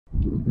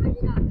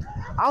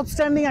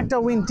Outstanding একটা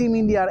win team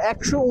ইন্ডিয়ার,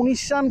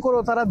 119 run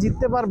করেও তারা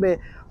জিততে পারবে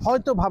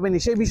হয়তো ভাবেনি।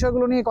 সেই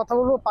বিষয়গুলো নিয়ে কথা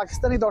বলবো,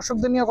 পাকিস্তানি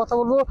দর্শকদের নিয়ে কথা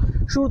বলবো।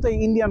 শুরুতেই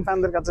ইন্ডিয়ান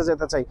ফ্যানদের কাছে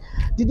যেতে চাই।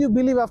 Did you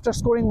believe after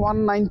scoring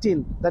 119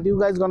 that you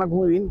guys gonna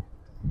win?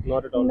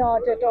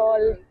 Not at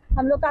all.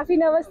 हम लोग काफ़ी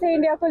नर्वस थे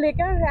इंडिया को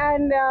लेकर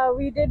and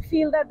we did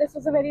feel that this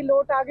was a very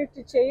low target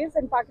to chase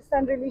and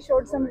Pakistan really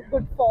showed some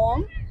good form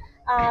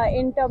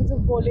in terms of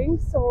bowling.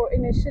 So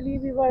initially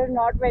we were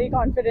not very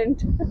confident.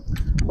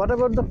 What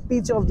about the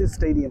pitch of this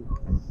stadium?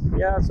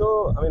 Yeah, so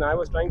I mean, I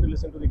was trying to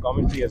listen to the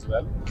commentary as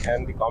well, and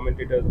the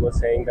commentators were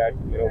saying that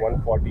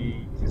 140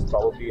 is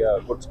probably a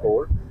good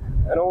score.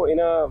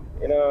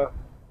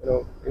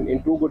 In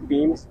two good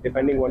teams,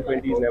 defending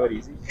 120 is never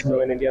easy. So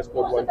when India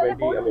scored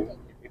 120, I mean,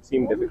 it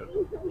seemed difficult,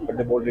 but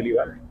they bowled really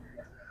well.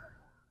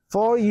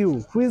 For you,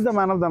 who is the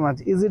man of the match?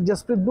 Is it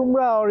Jasprit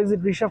Bumrah or is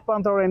it Rishabh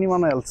Pant or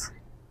anyone else?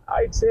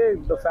 I'd say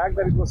the fact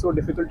that it was so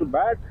difficult to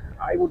bat,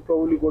 I would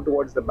probably go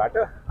towards the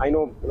batter. I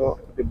know,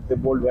 they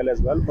bowled well as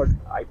well, but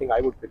I think I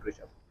would pick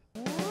Rishabh.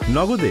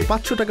 নগদে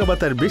 500 টাকা বা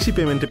তার বেশি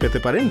পেমেন্টে পেতে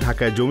পারেন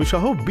ঢাকায় জমি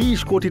সহ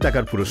 20 কোটি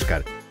টাকার পুরস্কার।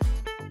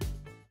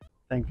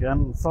 Thank you.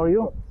 And for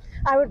you?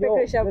 I would pick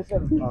Rishabh.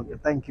 Okay,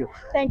 thank you.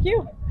 Thank you.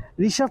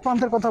 Rishabh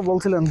পান্তের কথা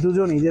বলছিলেন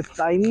দুজনই যে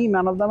টাইমই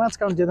ম্যান অফ দ্য ম্যাচ,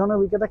 কারণ যে ধরনের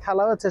উইকেটে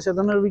খেলা হচ্ছে সে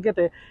ধরনের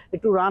উইকেটে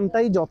একটু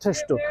রানটাই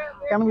যথেষ্ট।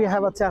 Can we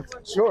have a chat?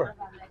 Sure.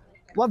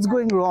 What's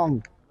going wrong?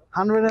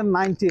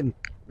 119.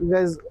 You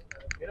guys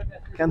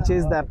can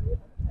chase that.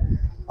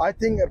 I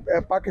think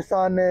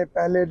Pakistan ने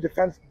पहले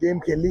डिफेंस गेम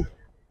खेली,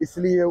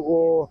 इसलिए वो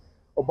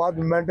बाद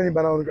में मोमेंटम नहीं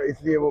बना उनका,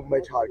 इसलिए वो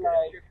मैच हार गए।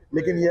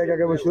 लेकिन ये है कि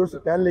अगर वो शुरू से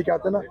प्लान लेके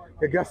आते ना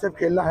कि एग्रेसिव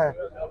खेलना है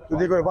तो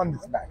they could have won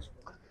this match.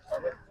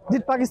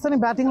 Did Pakistani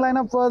batting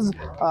lineup was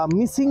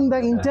missing the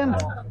intent?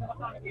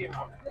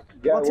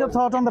 Yeah, What's your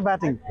thought on the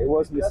batting? It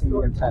was missing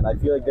the intent. I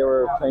feel like they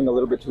were playing a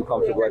little bit too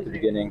comfortable at the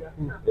beginning.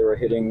 They were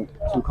hitting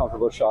too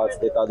comfortable shots.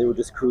 They thought they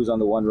would just cruise on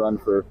the one run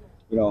for,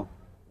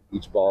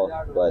 each ball,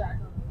 but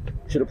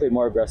should have played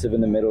more aggressive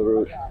in the middle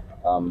route.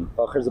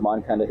 Fakhar Zaman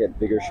kind of hit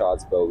bigger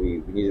shots, but we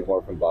needed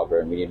more from Babar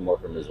and we needed more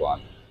from Rizwan.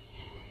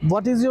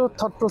 What is your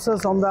thought process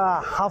on the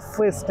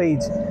halfway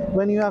stage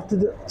when you have to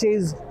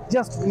chase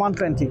just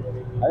 120?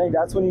 I think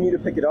that's when you need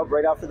to pick it up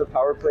right after the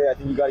power play. I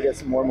think you got to get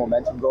some more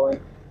momentum going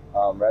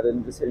rather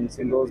than just hitting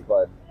singles,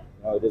 but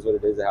it is what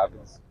it is, it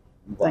happens.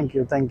 Thank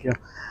you.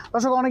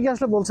 দর্শক অনেকে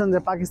আসলে বলছেন যে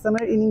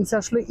পাকিস্তানের ইনিংসে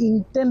আসলে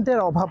ইন্টেন্টের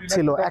অভাব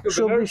ছিল।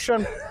 120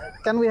 run.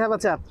 Can we have a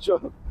chat?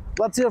 Sure.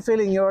 What's your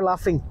feeling? You're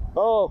laughing.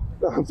 Oh,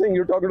 I'm saying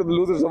you're talking to the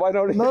losers, so why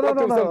not talk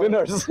to some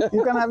winners?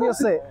 You can have your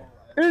say.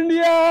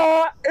 India!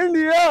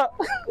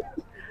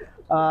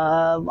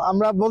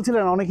 আমরা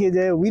বলছিলেন অনেকেই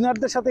যে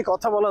উইনারদের সাথে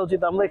কথা বলা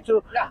উচিত, আমরা একটু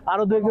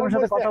আরো দু একজনের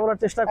সাথে কথা বলার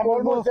চেষ্টা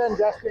করব।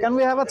 Can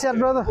we have a chat,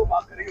 brother?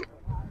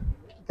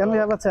 Can we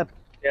have a chat?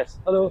 Yes.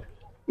 Hello.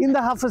 In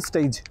the half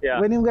stage,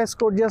 when you guys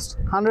scored just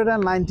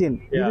 119,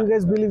 did you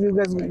guys believe you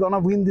guys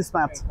gonna win this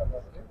match?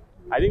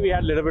 I think we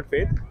had a little bit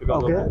faith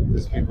because of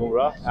Jasprit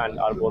Bumrah and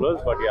our bowlers,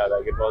 but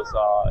yeah, it was,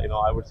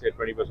 I would say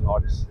 20%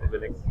 odds of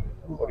winning.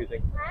 What do you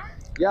think?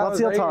 Yeah,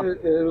 what's your thought?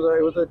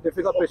 It was a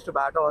difficult pitch to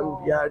bat on.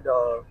 We had,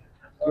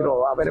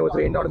 when it was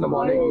rained out in the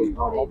morning,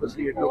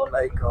 obviously it looked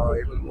like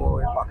it was more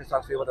in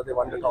Pakistan's favor that they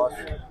won the toss.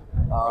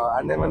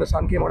 And then when the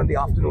sun came out in the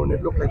afternoon,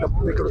 it looked like the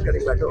wicket was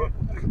getting better.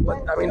 But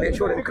I mean, they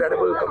showed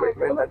incredible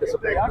commitment and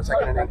discipline in the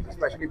second innings,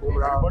 especially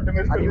Bumrah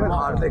and even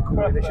Hardik, who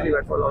initially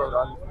went for a lot of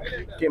runs,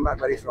 came back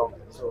very strong.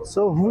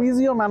 So who is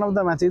your man of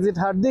the match? Is it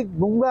Hardik,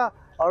 Bumrah,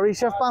 or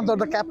Rishabh Pant, or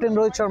the captain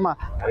Rohit Sharma?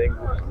 I think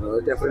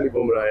definitely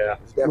Bumrah. Yeah,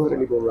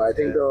 definitely Bumrah. I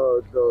think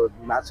the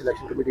match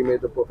selection committee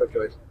made the perfect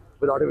choice.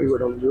 Without him, we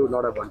would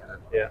not have won that.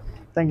 Yeah.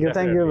 Thank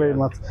you very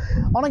much.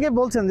 অনেকে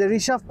বলছেন যে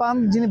ঋষভ পান্ত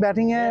যিনি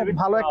batting এ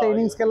ভালো একটা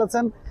innings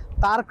খেলেছেন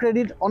তার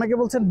credit, অনেকে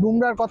বলছেন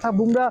বুমরার কথা।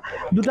 বুমরা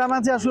দুটো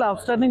ম্যাচে আসলে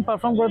আউটস্ট্যান্ডিং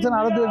পারফর্ম করেছেন।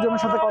 আরো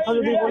দুজনের সাথে কথা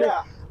যদি বলি,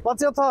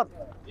 What's your thought?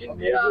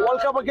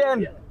 World Cup again.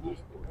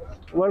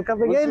 World Cup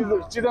again.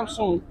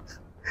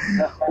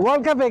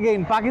 World cup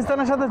again.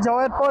 পাকিস্তানের সাথে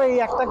জয়ের পর এই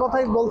একটা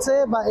কথাই বলছে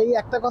বা এই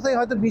একটা কথাই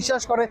হয়তো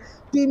বিশ্বাস করে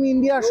টিম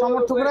ইন্ডিয়ার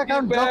সমর্থকরা,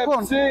 কারণ যখন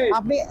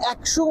আপনি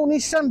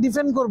 119 রান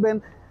ডিফেন্ড করবেন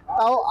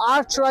তাও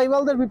আর্চ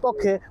রাইভালদের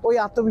বিপক্ষে, ওই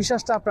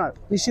আত্মবিশ্বাসটা আপনার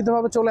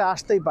নিশ্চিতভাবে চলে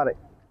আসতেই পারে।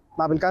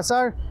 Nabil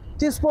কাসার,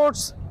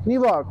 TSports, New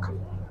York.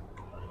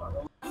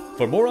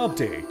 For more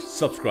updates,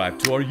 subscribe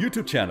to our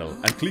YouTube channel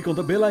and click on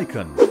the bell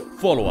icon.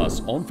 Follow us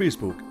on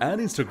Facebook and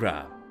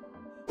Instagram.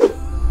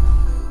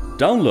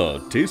 Download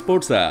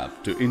TSports app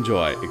to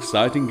enjoy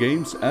exciting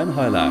games and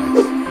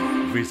highlights.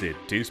 Visit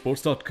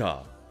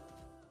tsports.com.